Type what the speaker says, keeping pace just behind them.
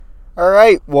All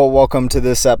right, well, welcome to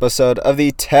this episode of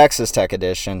the Texas Tech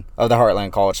edition of the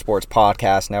Heartland College Sports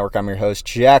Podcast Network. I'm your host,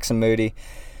 Jackson Moody.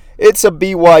 It's a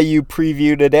BYU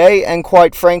preview today, and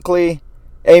quite frankly,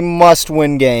 a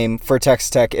must-win game for Texas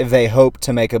Tech if they hope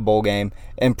to make a bowl game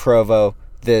in Provo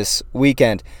this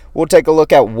weekend. We'll take a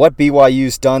look at what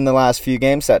BYU's done the last few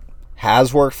games that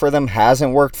has worked for them,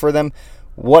 hasn't worked for them,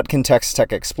 what can Texas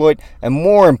Tech exploit, and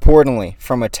more importantly,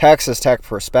 from a Texas Tech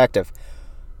perspective,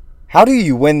 how do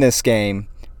you win this game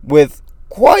with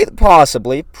quite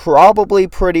possibly, probably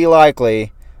pretty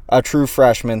likely, a true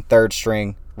freshman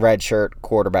third-string redshirt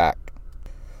quarterback?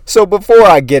 So before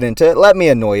I get into it, let me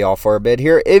annoy y'all for a bit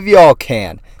here. If y'all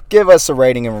can, give us a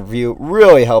rating and review.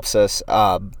 Really helps us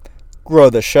grow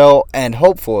the show and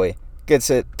hopefully gets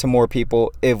it to more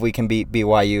people if we can beat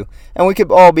BYU. And we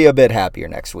could all be a bit happier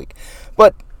next week.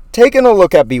 But taking a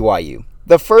look at BYU,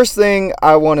 the first thing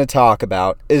I want to talk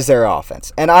about is their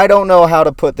offense, and I don't know how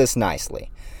to put this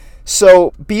nicely.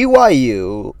 So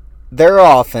BYU, their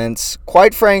offense,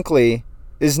 quite frankly,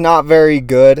 is not very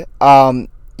good.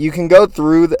 You can go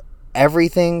through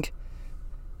everything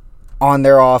on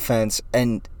their offense,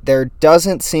 and there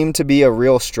doesn't seem to be a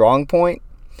real strong point.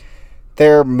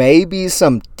 There may be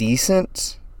some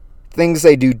decent things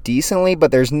they do decently,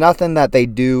 but there's nothing that they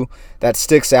do that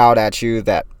sticks out at you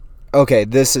that, okay,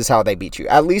 this is how they beat you,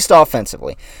 at least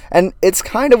offensively. And it's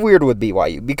kind of weird with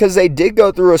BYU because they did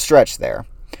go through a stretch there.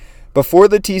 Before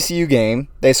the TCU game,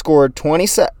 they scored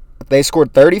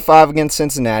 35 against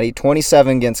Cincinnati,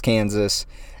 27 against Kansas,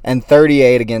 and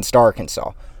 38 against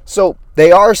Arkansas. So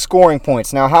they are scoring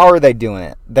points. Now, how are they doing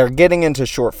it? They're getting into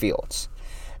short fields.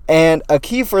 And a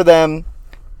key for them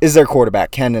is their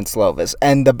quarterback, Kendon Slovis.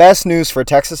 And the best news for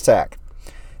Texas Tech,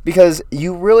 because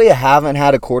you really haven't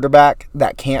had a quarterback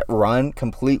that can't run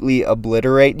completely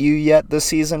obliterate you yet this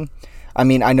season. I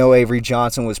mean, I know Avery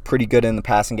Johnson was pretty good in the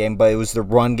passing game, but it was the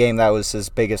run game that was his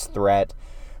biggest threat.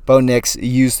 Bo Nix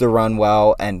used the run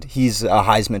well, and he's a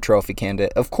Heisman Trophy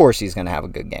candidate. Of course he's going to have a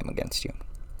good game against you.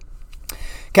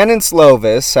 Kendon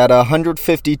Slovis had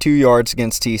 152 yards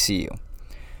against TCU.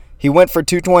 He went for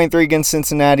 223 against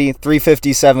Cincinnati,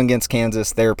 357 against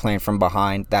Kansas. They were playing from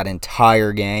behind that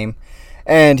entire game.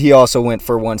 And he also went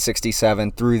for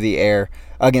 167 through the air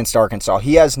against Arkansas.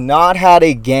 He has not had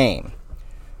a game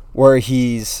where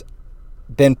he's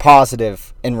been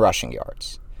positive in rushing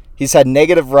yards. He's had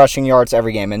negative rushing yards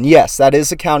every game. And yes, that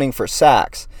is accounting for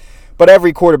sacks. But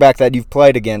every quarterback that you've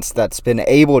played against that's been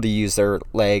able to use their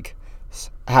leg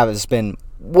has been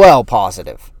well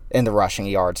positive in the rushing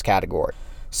yards category.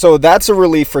 So that's a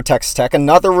relief for Texas Tech.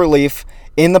 Another relief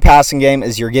in the passing game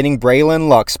is you're getting Braylon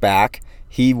Lux back.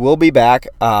 He will be back.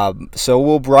 So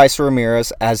will Bryce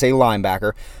Ramirez as a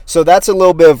linebacker. So that's a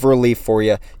little bit of relief for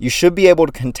you. You should be able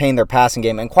to contain their passing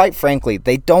game. And quite frankly,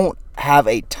 they don't have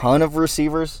a ton of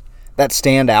receivers that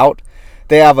stand out.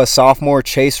 They have a sophomore,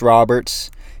 Chase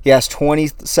Roberts. He has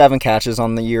 27 catches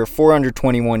on the year,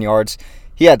 421 yards.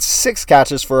 He had 6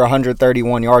 catches for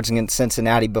 131 yards against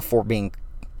Cincinnati before being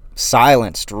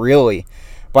silenced, really,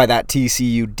 by that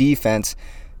TCU defense.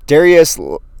 Darius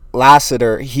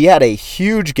Lassiter, he had a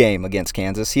huge game against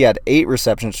Kansas. He had 8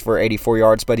 receptions for 84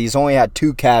 yards, but he's only had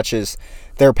 2 catches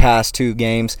their past 2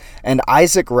 games. And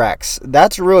Isaac Rex,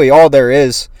 that's really all there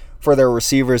is for their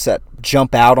receivers that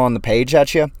jump out on the page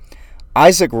at you.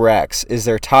 Isaac Rex is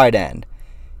their tight end.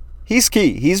 He's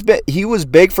key. He was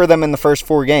big for them in the first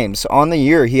 4 games. On the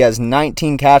year, he has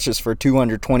 19 catches for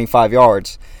 225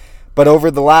 yards. But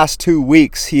over the last 2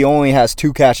 weeks, he only has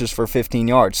 2 catches for 15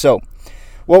 yards. So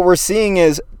what we're seeing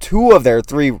is 2 of their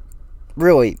 3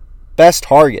 really best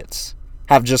targets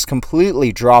have just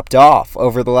completely dropped off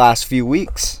over the last few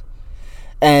weeks.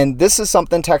 And this is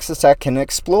something Texas Tech can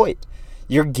exploit.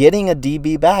 You're getting a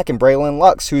DB back in Braylon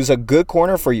Lux, who's a good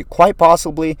corner for you, quite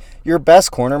possibly your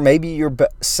best corner, maybe your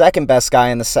second best guy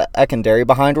in the secondary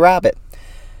behind Rabbit.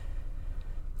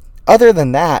 Other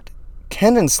than that,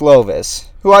 Kendon Slovis,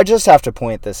 who I just have to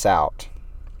point this out,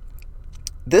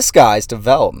 this guy's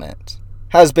development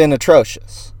has been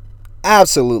atrocious.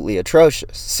 Absolutely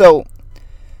atrocious. So,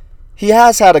 he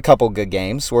has had a couple good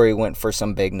games where he went for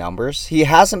some big numbers. He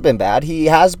hasn't been bad. He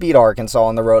has beat Arkansas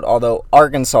on the road, although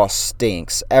Arkansas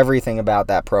stinks. Everything about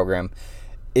that program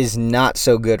is not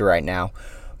so good right now.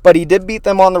 But he did beat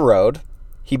them on the road.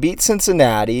 He beat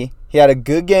Cincinnati. He had a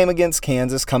good game against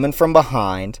Kansas coming from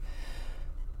behind.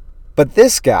 But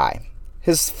this guy,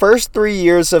 his first 3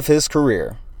 years of his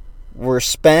career were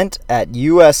spent at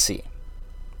USC.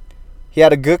 He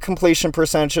had a good completion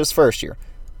percentage his first year.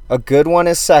 A good one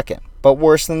his second, but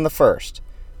worse than the first.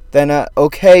 Then an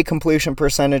okay completion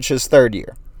percentage his third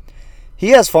year. He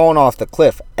has fallen off the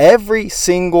cliff every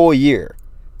single year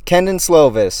Kendon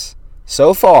Slovis,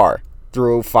 so far,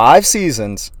 through 5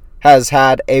 seasons, has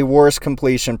had a worse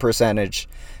completion percentage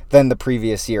than the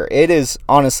previous year. It is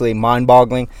honestly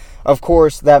mind-boggling. Of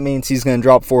course, that means he's going to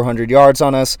drop 400 yards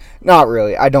on us. Not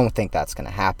really. I don't think that's going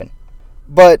to happen.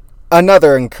 But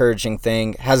another encouraging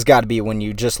thing has got to be when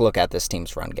you just look at this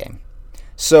team's run game.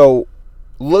 So,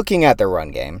 looking at their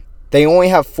run game, they only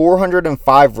have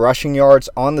 405 rushing yards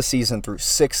on the season through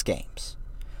 6 games.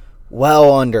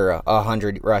 Well under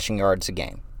 100 rushing yards a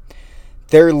game.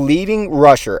 Their leading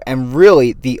rusher, and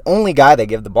really the only guy they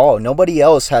give the ball, nobody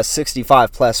else has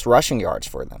 65-plus rushing yards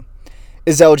for them,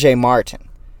 is L.J. Martin,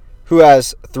 who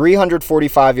has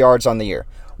 345 yards on the year,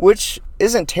 which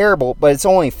isn't terrible, but it's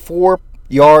only 4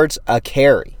 yards a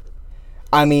carry.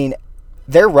 I mean,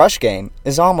 their rush game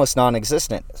is almost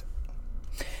non-existent.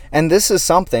 And this is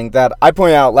something that I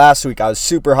pointed out last week. I was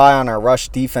super high on our rush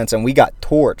defense, and we got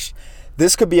torched.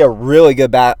 This could be a really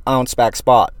good bounce-back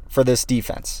spot for this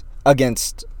defense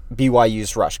against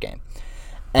BYU's rush game.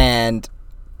 And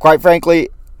quite frankly,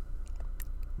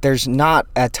 there's not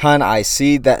a ton I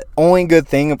see. The only good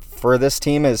thing for this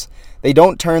team is they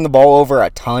don't turn the ball over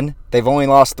a ton. They've only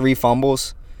lost 3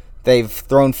 fumbles. They've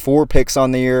thrown 4 picks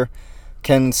on the year.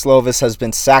 Ken Slovis has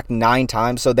been sacked 9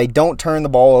 times, so they don't turn the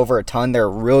ball over a ton. They're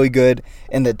really good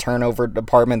in the turnover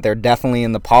department. They're definitely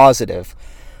in the positive.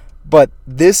 But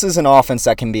this is an offense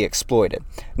that can be exploited.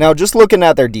 Now, just looking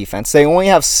at their defense, they only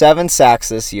have 7 sacks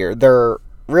this year. They're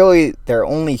really their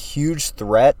only huge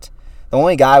threat. The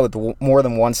only guy with more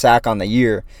than 1 sack on the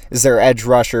year is their edge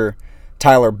rusher,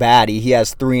 Tyler Batty. He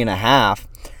has 3.5.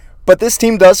 But this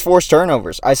team does force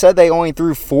turnovers. I said they only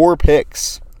threw 4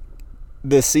 picks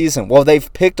this season. Well,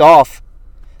 they've picked off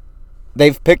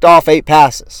 8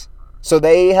 passes. So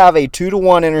they have a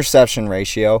 2-to-1 interception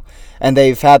ratio, and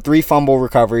they've had 3 fumble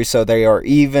recoveries, so they are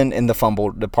even in the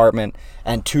fumble department,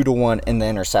 and 2-to-1 in the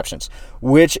interceptions,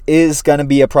 which is going to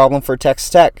be a problem for Texas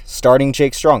Tech, starting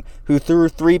Jake Strong, who threw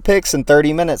 3 picks in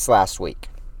 30 minutes last week.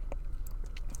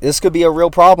 This could be a real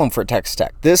problem for Texas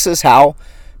Tech. This is how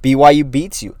BYU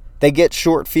beats you. They get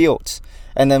short fields,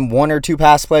 and then 1 or 2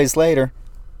 pass plays later,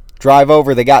 drive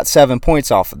over, they got 7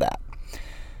 points off of that.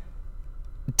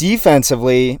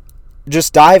 Defensively,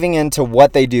 just diving into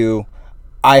what they do,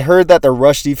 I heard that their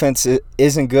rush defense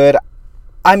isn't good.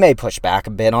 I may push back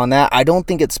a bit on that. I don't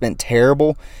think it's been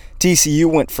terrible.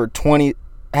 TCU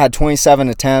had 27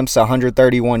 attempts,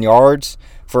 131 yards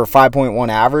for a 5.1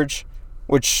 average,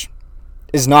 which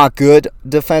is not good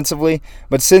defensively.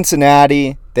 But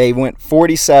Cincinnati, they went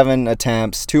 47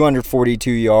 attempts,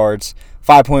 242 yards,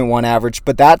 5.1 average.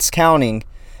 But that's counting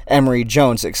Emory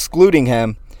Jones. Excluding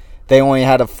him, they only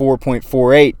had a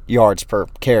 4.48 yards per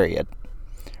carry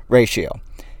ratio.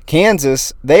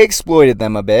 Kansas, they exploited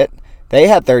them a bit. They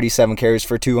had 37 carries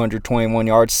for 221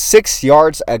 yards, 6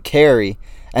 yards a carry.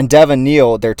 And Devin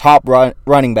Neal, their top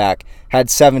running back, had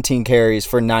 17 carries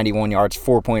for 91 yards,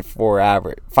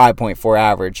 5.4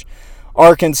 average.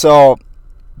 Arkansas,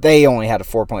 they only had a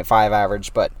 4.5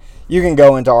 average, but you can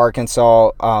go into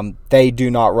Arkansas. They do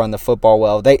not run the football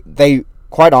well. They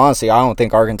quite honestly, I don't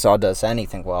think Arkansas does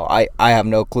anything well. I have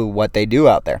no clue what they do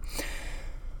out there.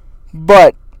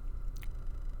 But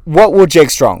what will Jake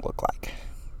Strong look like?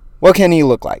 What can he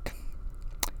look like?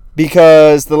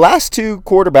 Because the last 2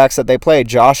 quarterbacks that they played,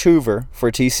 Josh Hoover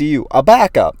for TCU, a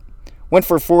backup, went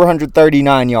for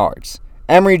 439 yards.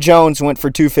 Emory Jones went for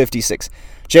 256.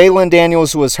 Jalen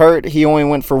Daniels was hurt. He only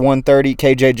went for 130.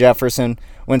 KJ Jefferson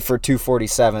went for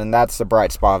 247. And that's the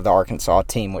bright spot of the Arkansas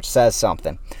team, which says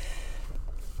something.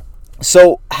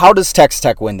 So, how does Texas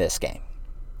Tech win this game?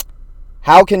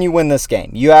 How can you win this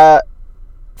game? You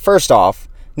first off,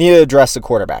 need to address the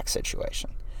quarterback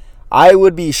situation. I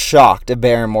would be shocked if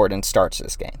Behren Morton starts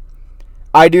this game.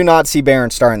 I do not see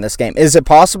Behren starting this game. Is it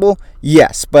possible?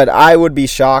 Yes, but I would be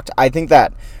shocked. I think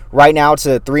that right now it's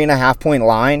a 3.5-point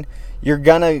line. You're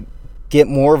going to get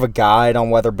more of a guide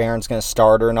on whether Behren's going to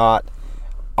start or not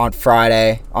on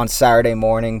Friday, on Saturday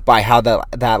morning, by how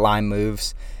that line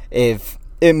moves. If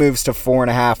it moves to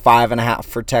 4.5, 5.5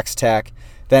 for Texas Tech,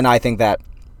 then I think that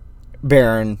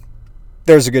Behren,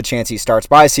 there's a good chance he starts.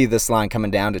 But I see this line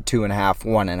coming down to 2.5,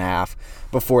 1.5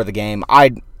 before the game.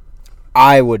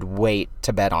 I would wait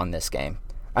to bet on this game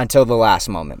until the last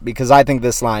moment, because I think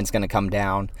this line's going to come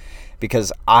down,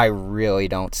 because I really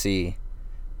don't see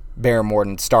Behren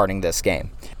Morton starting this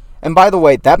game. And by the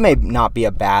way, that may not be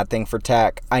a bad thing for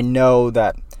Tech. I know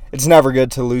that it's never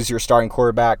good to lose your starting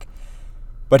quarterback,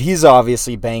 but he's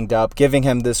obviously banged up. Giving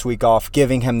him this week off,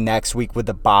 giving him next week with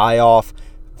the bye off,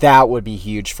 that would be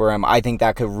huge for him. I think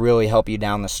that could really help you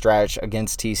down the stretch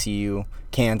against TCU,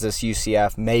 Kansas,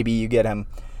 UCF. Maybe you get him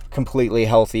completely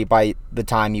healthy by the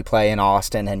time you play in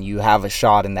Austin and you have a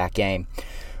shot in that game.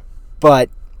 But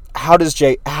how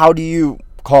do you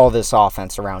call this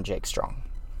offense around Jake Strong?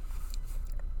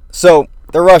 So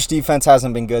their rush defense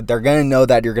hasn't been good. They're going to know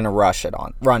that you're going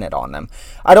to run it on them.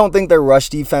 I don't think their rush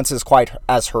defense is quite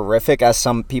as horrific as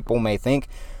some people may think,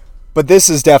 but this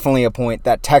is definitely a point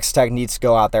that Texas Tech needs to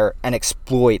go out there and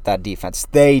exploit that defense.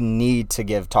 They need to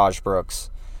give Taj Brooks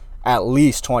at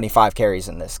least 25 carries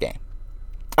in this game.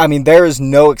 I mean, there is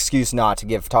no excuse not to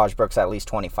give Taj Brooks at least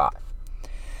 25.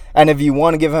 And if you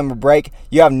want to give him a break,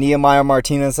 you have Nehemiah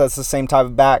Martinez that's the same type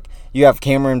of back. You have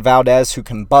Cameron Valdez who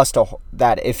can bust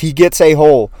that if he gets a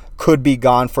hole, could be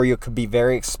gone for you, could be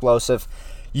very explosive.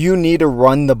 You need to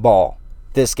run the ball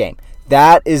this game.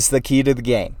 That is the key to the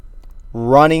game.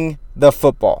 Running the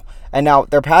football. And now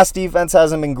their pass defense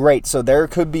hasn't been great, so there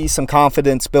could be some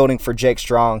confidence building for Jake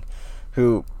Strong,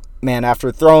 who, man,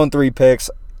 after throwing 3 picks,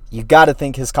 you got to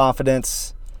think his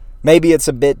confidence, maybe it's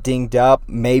a bit dinged up.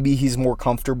 Maybe he's more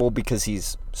comfortable because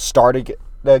he's started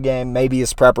the game. Maybe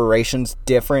his preparation's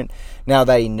different now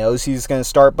that he knows he's going to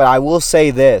start. But I will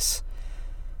say this.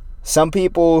 Some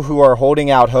people who are holding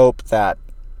out hope that,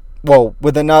 well,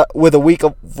 with a week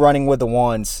of running with the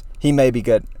ones, he may be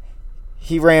good.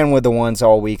 He ran with the ones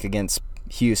all week against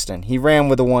Houston. He ran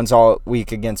with the ones all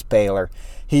week against Baylor.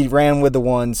 He ran with the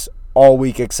ones all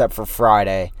week except for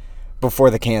Friday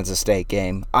before the Kansas State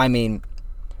game. I mean,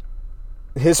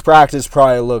 his practice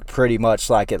probably looked pretty much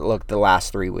like it looked the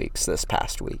last 3 weeks this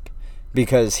past week,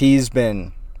 because he's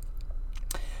been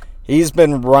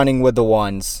running with the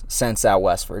ones since that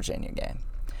West Virginia game.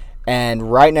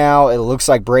 And right now it looks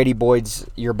like Brady Boyd's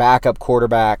your backup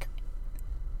quarterback.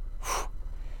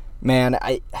 Man,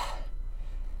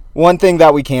 one thing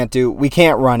that we can't do, we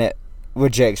can't run it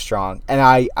with Jake Strong. And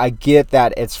I get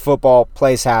that it's football,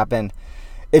 plays happen.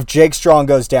 If Jake Strong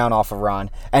goes down off a run,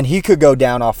 and he could go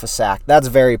down off a sack, that's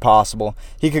very possible.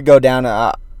 He could go down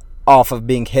off of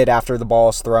being hit after the ball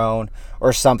is thrown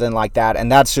or something like that, and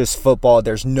that's just football.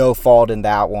 There's no fault in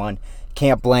that one.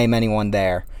 Can't blame anyone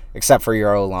there except for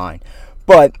your O-line.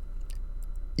 But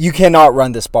you cannot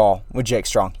run this ball with Jake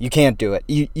Strong. You can't do it.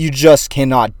 You just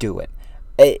cannot do it.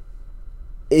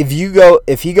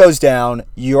 If he goes down,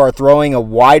 you are throwing a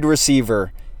wide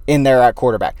receiver in there at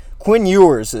quarterback. Quinn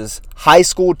Ewers' high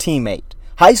school teammate,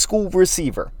 high school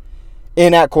receiver,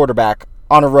 in at quarterback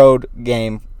on a road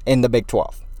game in the Big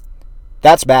 12.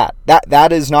 That's bad.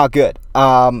 That is not good.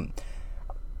 I'll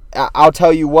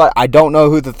tell you what, I don't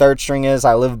know who the third string is.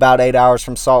 I live about 8 hours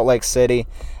from Salt Lake City.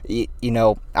 I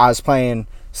was playing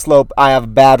slope. I have a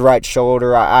bad right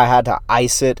shoulder. I had to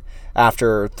ice it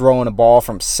after throwing a ball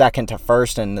from second to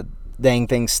first, and the dang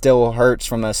thing still hurts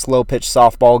from a slow pitch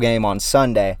softball game on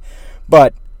Sunday.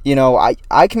 But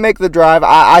I can make the drive.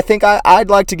 I think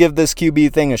I'd like to give this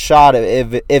QB thing a shot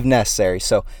if necessary.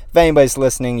 So if anybody's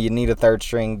listening, you need a third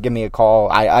string, give me a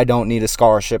call. I don't need a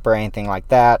scholarship or anything like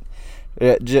that.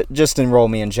 Just enroll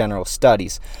me in general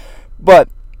studies. But,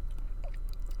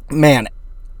 man,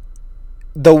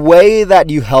 the way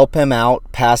that you help him out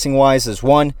passing-wise is,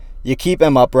 one, you keep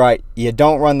him upright, you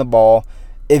don't run the ball.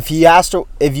 If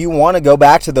you want to go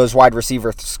back to those wide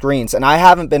receiver screens, and I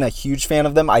haven't been a huge fan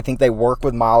of them, I think they work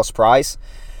with Miles Price.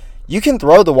 You can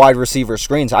throw the wide receiver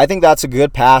screens. I think that's a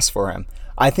good pass for him.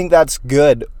 I think that's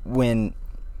good when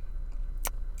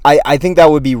I think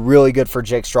that would be really good for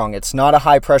Jake Strong. It's not a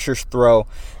high-pressure throw.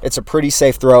 It's a pretty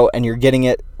safe throw, and you're getting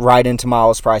it right into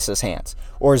Miles Price's hands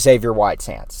or Xavier White's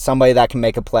hands, somebody that can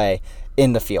make a play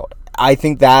in the field. I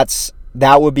think that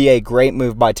would be a great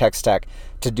move by Texas Tech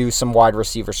to do some wide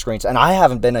receiver screens. And I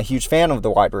haven't been a huge fan of the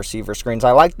wide receiver screens.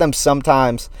 I like them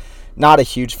sometimes. Not a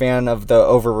huge fan of the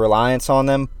over-reliance on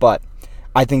them, but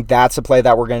I think that's a play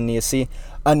that we're going to need to see.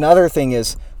 Another thing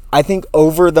is, I think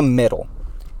over the middle,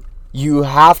 you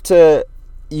have to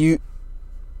you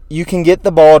can get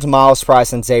the ball to Miles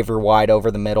Price and Xavier White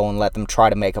over the middle and let them try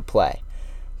to make a play.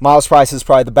 Miles Price is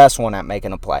probably the best one at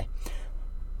making a play.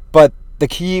 But the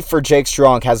key for Jake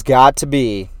Strong has got to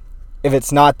be, if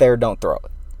it's not there, don't throw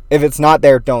it. If it's not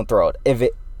there, don't throw it.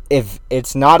 If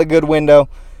it's not a good window,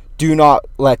 do not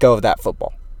let go of that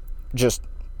football. Just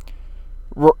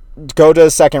go to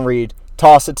a second read,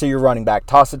 toss it to your running back,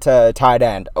 toss it to a tight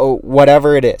end,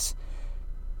 whatever it is.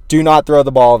 Do not throw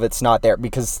the ball if it's not there,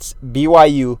 because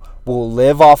BYU will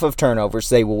live off of turnovers.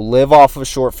 They will live off of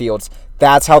short fields.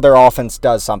 That's how their offense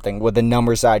does something with the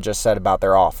numbers I just said about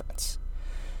their offense.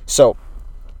 So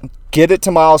get it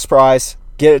to Miles Price.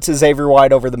 Get it to Xavier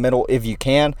White over the middle if you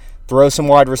can. Throw some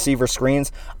wide receiver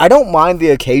screens. I don't mind the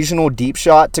occasional deep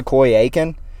shot to Coy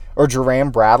Aiken or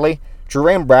Jerram Bradley.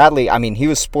 Jerram Bradley, I mean, he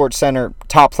was SportsCenter,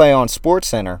 top play on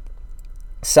SportsCenter.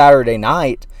 Saturday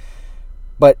night,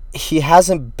 but he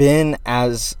hasn't been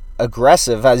as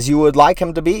aggressive as you would like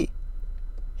him to be.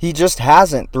 He just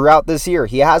hasn't throughout this year.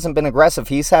 He hasn't been aggressive.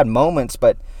 He's had moments,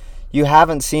 but you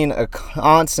haven't seen a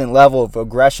constant level of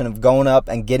aggression of going up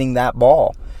and getting that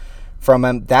ball from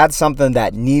him. That's something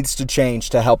that needs to change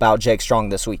to help out Jake Strong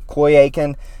this week. Coy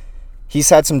Aiken, he's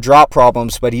had some drop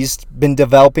problems, but he's been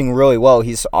developing really well.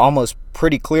 He's almost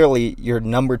pretty clearly your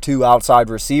number 2 outside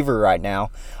receiver right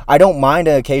now. I don't mind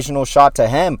an occasional shot to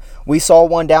him. We saw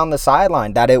one down the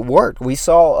sideline that it worked. We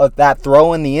saw that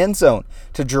throw in the end zone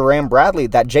to Jerram Bradley,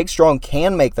 that Jake Strong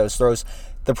can make those throws.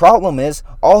 The problem is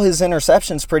all his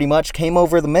interceptions pretty much came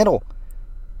over the middle.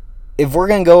 If we're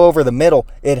going to go over the middle,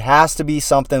 it has to be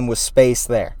something with space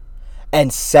there.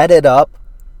 And set it up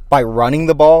by running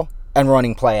the ball and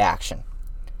running play action.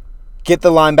 Get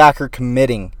the linebacker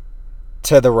committing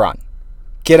to the run.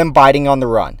 Get him biting on the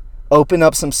run. Open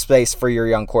up some space for your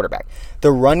young quarterback.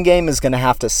 The run game is going to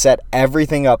have to set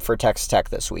everything up for Texas Tech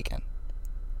this weekend.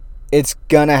 It's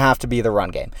going to have to be the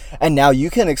run game. And now you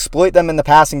can exploit them in the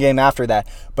passing game after that,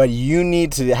 but you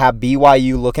need to have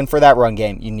BYU looking for that run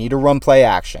game. You need to run play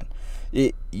action.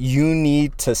 You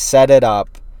need to set it up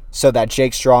so that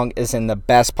Jake Strong is in the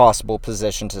best possible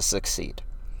position to succeed.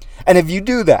 And if you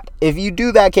do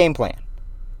that game plan,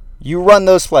 you run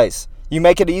those plays, you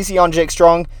make it easy on Jake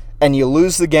Strong, and you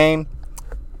lose the game,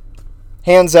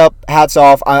 hands up, hats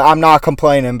off. I'm not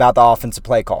complaining about the offensive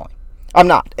play calling. I'm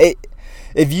not.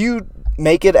 If you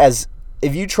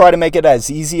try to make it as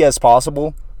easy as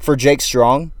possible for Jake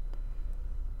Strong,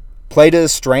 play to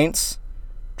his strengths,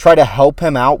 try to help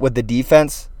him out with the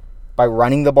defense by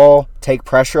running the ball, take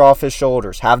pressure off his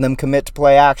shoulders, have them commit to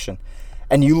play action,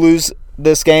 and you lose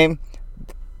this game,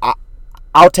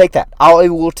 I'll take that. I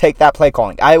will take that play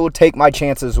calling. I will take my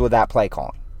chances with that play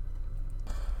calling.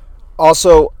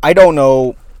 Also, I don't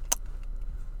know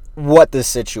what this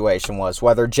situation was,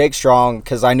 whether Jake Strong,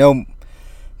 because I know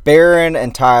Barron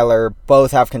and Tyler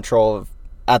both have control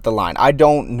at the line. I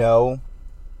don't know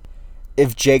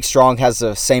if Jake Strong has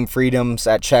the same freedoms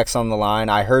at checks on the line.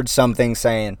 I heard something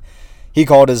saying he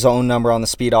called his own number on the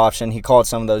speed option. He called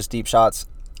some of those deep shots.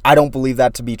 I don't believe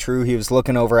that to be true. He was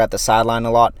looking over at the sideline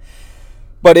a lot.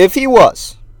 But if he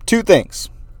was, 2 things.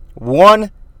 1,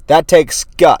 that takes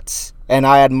guts, and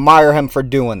I admire him for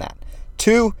doing that.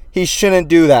 2, he shouldn't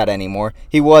do that anymore.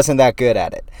 He wasn't that good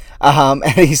at it. And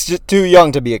he's just too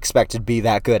young to be expected to be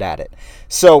that good at it.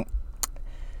 So,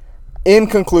 in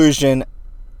conclusion,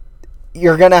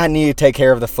 you're going to need to take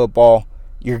care of the football.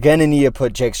 You're going to need to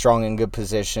put Jake Strong in good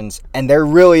positions. And there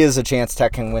really is a chance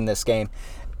Tech can win this game.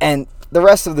 And the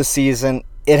rest of the season,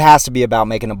 it has to be about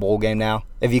making a bowl game now.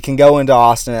 If you can go into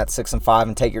Austin at 6-5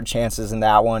 and take your chances in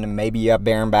that one, and maybe you have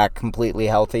Barron back completely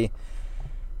healthy,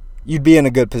 you'd be in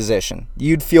a good position.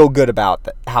 You'd feel good about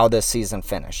how this season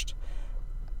finished.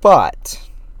 But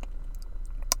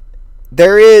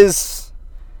there is,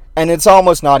 and it's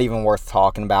almost not even worth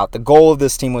talking about, the goal of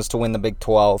this team was to win the Big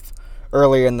 12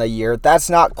 earlier in the year. That's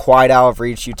not quite out of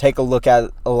reach. You take a look at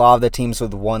a lot of the teams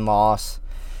with 1 loss.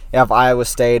 You have Iowa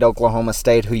State, Oklahoma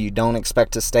State, who you don't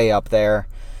expect to stay up there.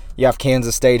 You have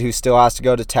Kansas State, who still has to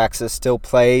go to Texas, still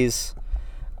plays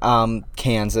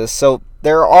Kansas. So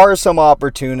there are some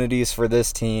opportunities for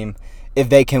this team if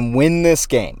they can win this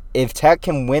game. If Tech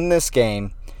can win this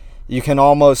game, you can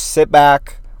almost sit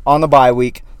back on the bye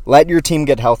week, let your team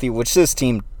get healthy, which this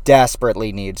team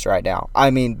desperately needs right now. I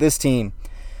mean, this team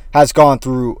has gone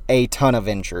through a ton of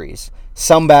injuries.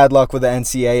 Some bad luck with the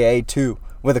NCAA, too,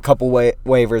 with a couple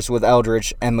waivers with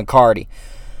Eldridge and McCarty.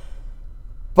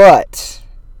 But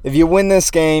if you win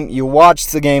this game, you watch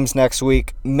the games next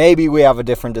week, maybe we have a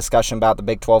different discussion about the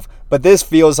Big 12. But this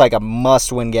feels like a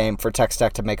must-win game for Texas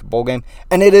Tech to make a bowl game,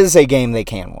 and it is a game they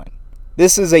can win.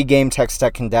 This is a game Texas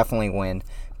Tech can definitely win.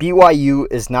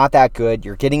 BYU is not that good.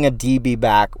 You're getting a DB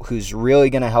back who's really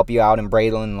going to help you out in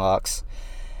Braylon Lux.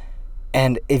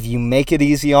 And if you make it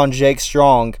easy on Jake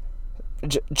Strong,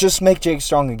 just make Jake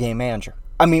Strong a game manager.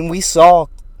 I mean, we saw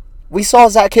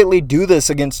Zach Kittley do this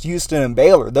against Houston and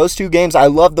Baylor. Those 2 games, I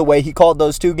love the way he called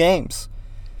those 2 games.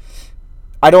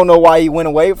 I don't know why he went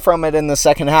away from it in the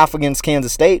second half against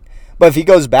Kansas State, but if he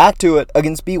goes back to it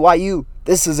against BYU,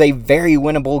 this is a very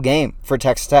winnable game for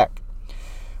Texas Tech.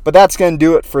 But that's going to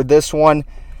do it for this one.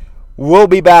 We'll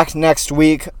be back next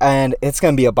week, and it's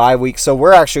going to be a bye week, so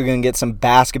we're actually going to get some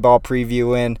basketball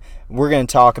preview in. We're going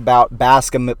to talk about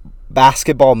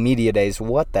basketball media days.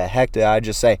 What the heck did I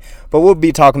just say? But we'll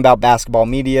be talking about basketball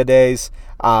media days,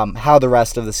 how the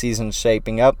rest of the season is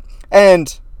shaping up,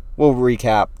 and we'll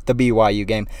recap the BYU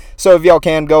game. So if y'all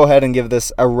can, go ahead and give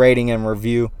this a rating and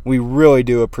review. We really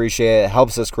do appreciate it. It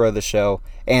helps us grow the show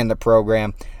and the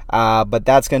program. But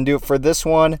that's going to do it for this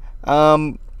one.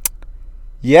 And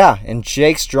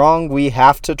Jake Strong, we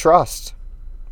have to trust.